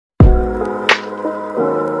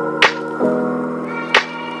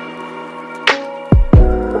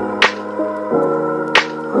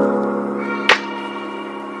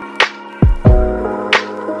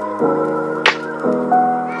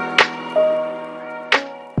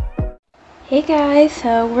Hey guys,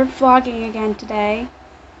 so we're vlogging again today.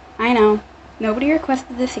 I know, nobody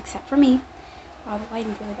requested this except for me. Oh, the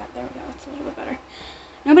lighting's really bad. There we go, it's a little bit better.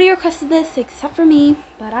 Nobody requested this except for me,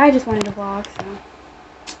 but I just wanted to vlog, so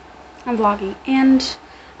I'm vlogging. And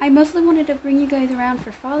I mostly wanted to bring you guys around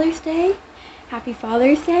for Father's Day. Happy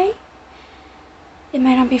Father's Day. It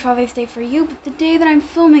might not be Father's Day for you, but the day that I'm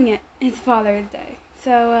filming it is Father's Day.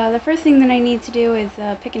 So the first thing that I need to do is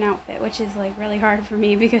pick an outfit, which is like really hard for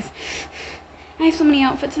me because I have so many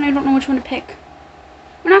outfits and I don't know which one to pick.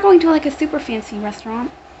 We're not going to like a super fancy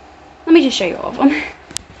restaurant. Let me just show you all of them.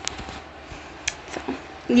 So,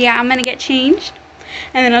 yeah, I'm gonna get changed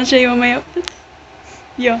and then I'll show you all my outfits.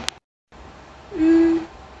 Yeah.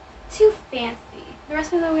 Too fancy. The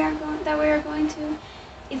restaurant that we are going to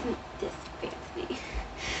isn't this fancy.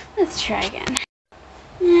 Let's try again.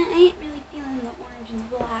 I ain't really feeling the orange and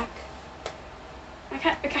black. I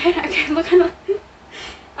kind of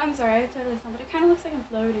I'm sorry, I totally stumbled. It kind of looks like I'm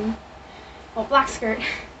floating. Well, black skirt,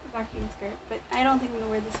 black jean skirt, but I don't think I'm gonna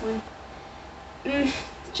wear this one.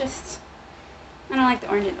 Just, I don't like the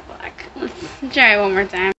orange and the black. Let's try it one more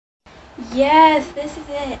time. Yes, this is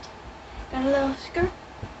it. Got a little skirt.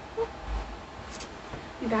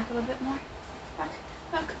 You back a little bit more. Back.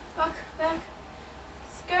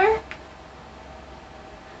 Skirt.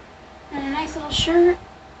 And a nice little shirt.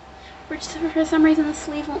 For some reason the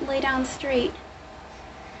sleeve won't lay down straight.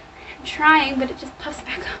 I'm trying, but it just puffs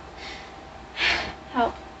back up.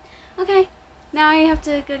 Help. Okay, now I have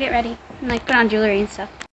to go get ready and like put on jewelry and stuff.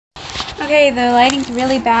 Okay, the lighting's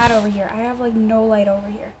really bad over here. I have like no light over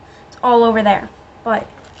here. It's all over there. But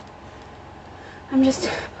I'm just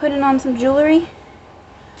putting on some jewelry.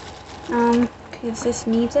 Because this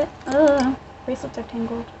needs it. Ugh, bracelets are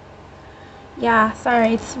tangled. Yeah,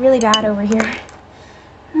 sorry, it's really bad over here.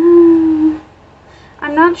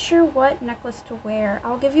 I'm not sure what necklace to wear.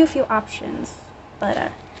 I'll give you a few options,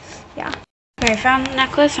 but yeah. Okay, I found the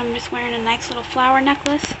necklace. I'm just wearing a nice little flower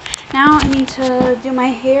necklace. Now I need to do my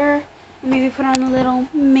hair and maybe put on a little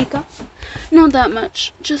makeup. Not that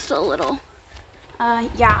much, just a little.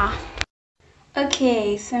 Yeah.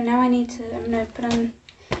 Okay, so now I'm gonna put on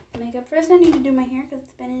makeup. First I need to do my hair because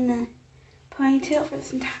it's been in a ponytail for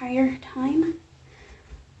this entire time.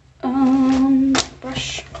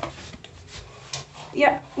 Brush.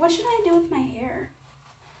 Yeah, what should I do with my hair?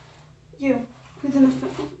 You, who's in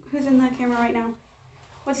the camera right now?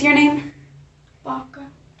 What's your name? Baka.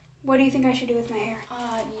 What do you think I should do with my hair?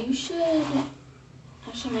 You should.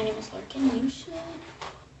 Actually, my name is Larkin. You should.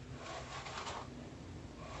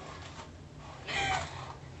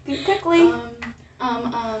 Think quickly.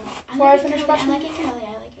 Before I finish brushing. I like it curly.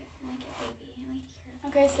 I like it baby. I like it curly.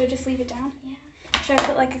 Okay, so just leave it down. Yeah. Should I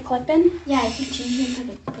put like a clip in? Yeah, I think you should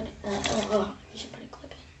put it. You should put a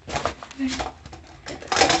clip in. Okay.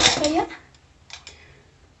 But yeah.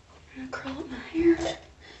 I'm gonna curl up my hair.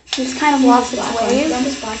 It's kind of lost its wave. You want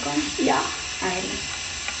this black one? Yeah. Alrighty.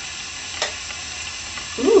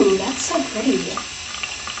 Ooh, that's so pretty.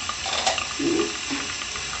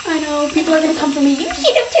 I know, people are gonna come for me. You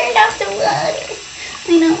should have turned off the light. I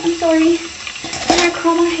know, I'm sorry. I'm gonna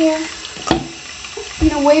curl my hair. I'm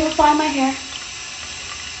gonna wavify my hair.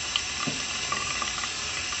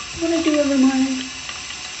 What I do every morning.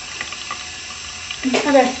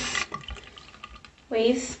 Okay.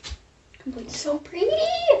 Waves. Complete. So pretty.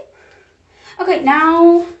 Okay,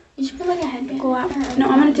 now You should put like a headband. go out. No,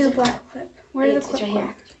 I'm gonna do the black clip. Where's the clip? Right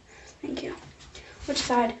here. Thank you. Which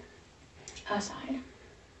side? Side.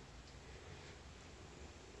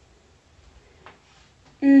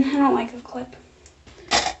 I don't like the clip.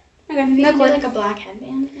 Okay, Maybe no do clip. like a black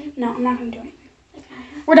headband thing. No, I'm not gonna do anything. Okay.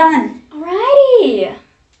 We're done. Alrighty.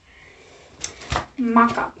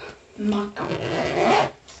 Mock up. Mock up.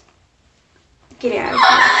 Get out of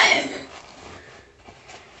here.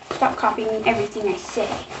 Stop copying everything I say.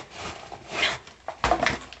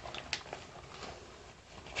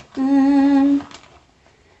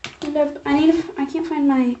 I can't find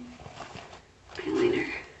my eyeliner.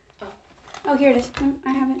 Oh, here it is.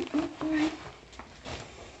 I have it. Alright.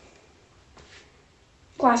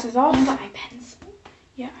 Glasses off. You have eye pencil.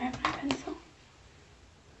 Yeah, I have my pencil.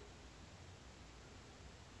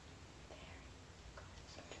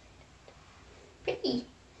 Pretty.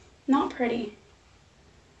 Not pretty.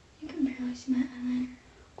 You can barely see my eyeliner.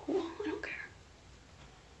 Cool. I don't care.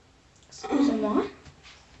 Excusez-moi.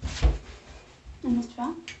 Almost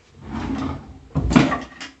fell.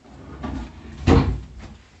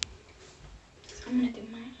 I'm gonna do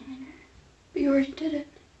my eyeliner. But you already did it.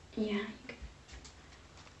 Yeah.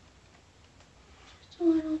 Just a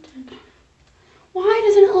little tint. Why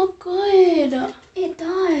doesn't it look good? It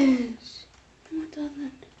does. No, it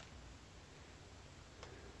doesn't.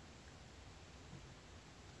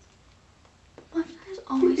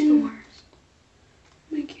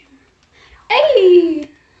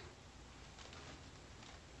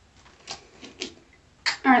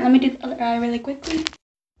 Alright, let me do the other eye really quickly.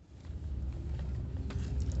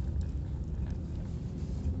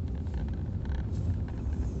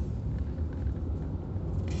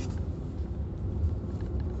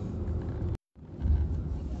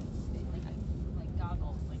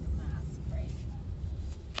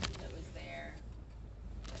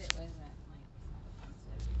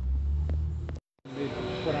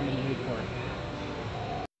 What I'm in the mood for.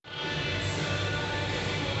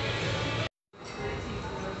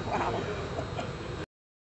 Wow.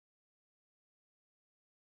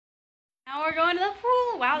 Now we're going to the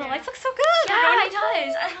pool. Wow, the lights look so good. Yeah, it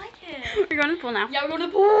does. I like it. We're going to the pool now. Yeah, we're going to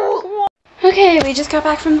the pool. Okay, we just got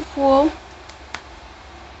back from the pool.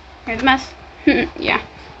 Here's a mess. Yeah.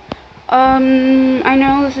 I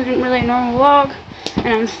know this isn't really a normal vlog, and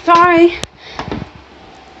I'm sorry.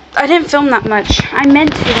 I didn't film that much. I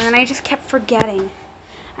meant to, and I just kept forgetting.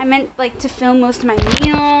 I meant, like, to film most of my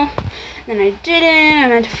meal, and then I didn't. I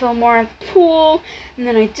meant to film more at the pool, and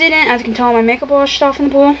then I didn't. As you can tell, my makeup washed off in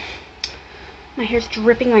the pool. My hair's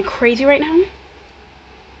dripping like crazy right now.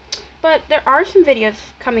 But there are some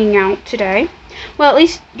videos coming out today. Well, at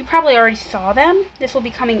least you probably already saw them. This will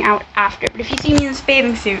be coming out after. But if you see me in this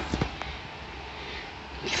bathing suit,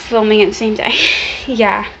 filming it the same day.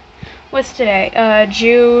 Yeah. What's today?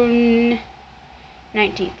 June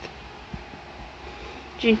 19th.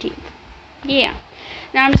 Juneteenth. Yeah.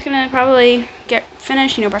 Now I'm just gonna probably get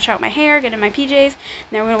finished, brush out my hair, get in my PJs.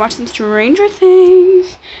 Now we're gonna watch some Stranger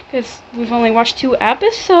Things, because we've only watched 2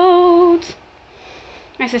 episodes.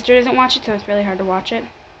 My sister doesn't watch it, so it's really hard to watch it.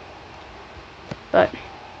 But,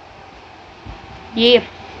 yeah.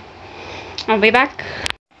 I'll be back.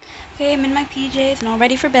 Okay, I'm in my PJs and all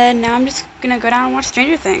ready for bed. Now I'm just gonna go down and watch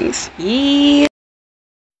Stranger Things. Yeah.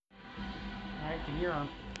 Alright, can hear 'em.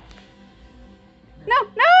 No.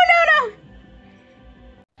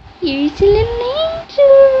 Here's a little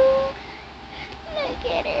angel. Look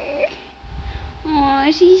at her.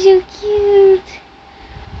 Oh, she's so cute.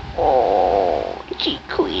 Oh, she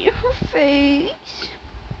cleaned her face.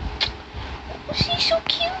 Oh, she's so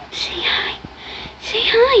cute. Say hi. Say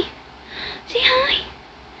hi. Say hi.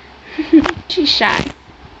 She's shy.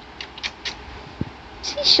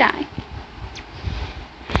 She's shy.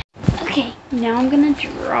 Okay, now I'm gonna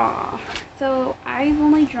draw. So I've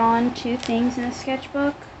only drawn 2 things in a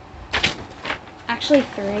sketchbook. Actually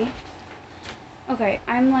 3. Okay,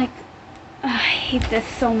 I'm like, I hate this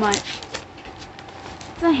so much.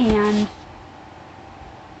 It's a hand.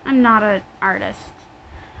 I'm not an artist.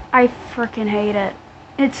 I freaking hate it.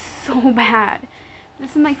 It's so bad.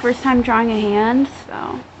 This is my first time drawing a hand,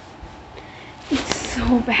 so it's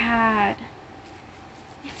so bad.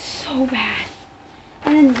 It's so bad.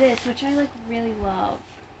 And then this, which I like really love.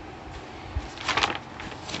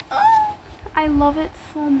 Oh, I love it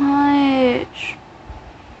so much.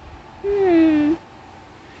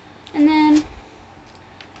 And then,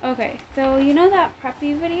 okay, so you know that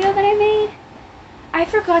preppy video that I made? I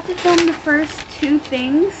forgot to film the first 2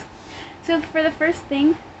 things. So for the first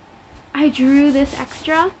thing, I drew this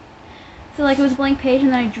extra. So like it was a blank page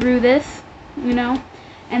and then I drew this, and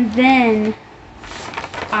then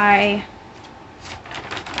I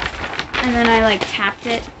like tapped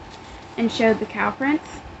it and showed the cow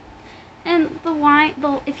prints. And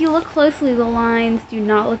if you look closely, the lines do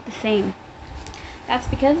not look the same. That's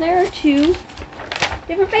because there are 2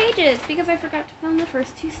 different pages, because I forgot to film the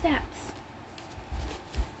first 2 steps.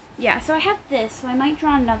 Yeah, so I have this, so I might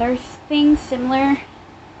draw another thing similar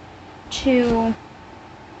to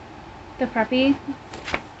the preppy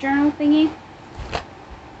journal thingy.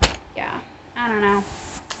 Yeah, I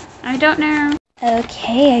don't know.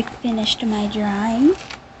 Okay, I finished my drawing.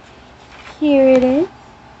 Here it is.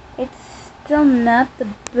 It's still not the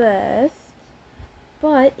best,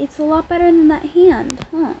 but it's a lot better than that hand,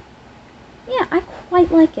 huh? Yeah, I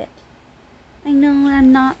quite like it. I know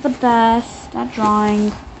I'm not the best at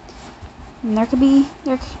drawing, and there could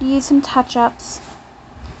use some touch-ups,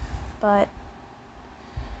 but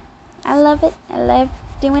I love it. I love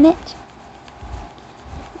doing it.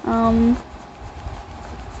 Trying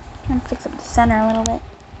to fix up the center a little bit.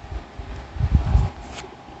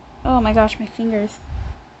 Oh my gosh, my fingers.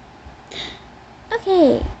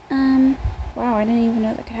 Okay, wow, I didn't even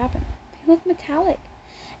know that could happen. They look metallic.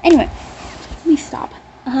 Anyway, let me stop.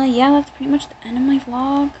 Yeah, that's pretty much the end of my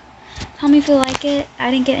vlog. Tell me if you like it.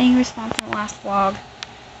 I didn't get any response in the last vlog.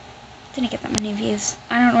 Didn't get that many views.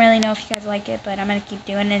 I don't really know if you guys like it, but I'm gonna keep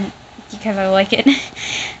doing it because I like it.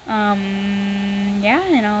 Yeah,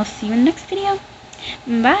 and I'll see you in the next video.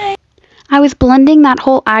 Bye! I was blending that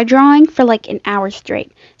whole eye drawing for like an hour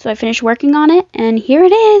straight. So I finished working on it, and here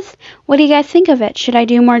it is. What do you guys think of it? Should I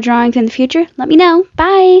do more drawings in the future? Let me know.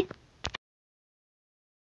 Bye!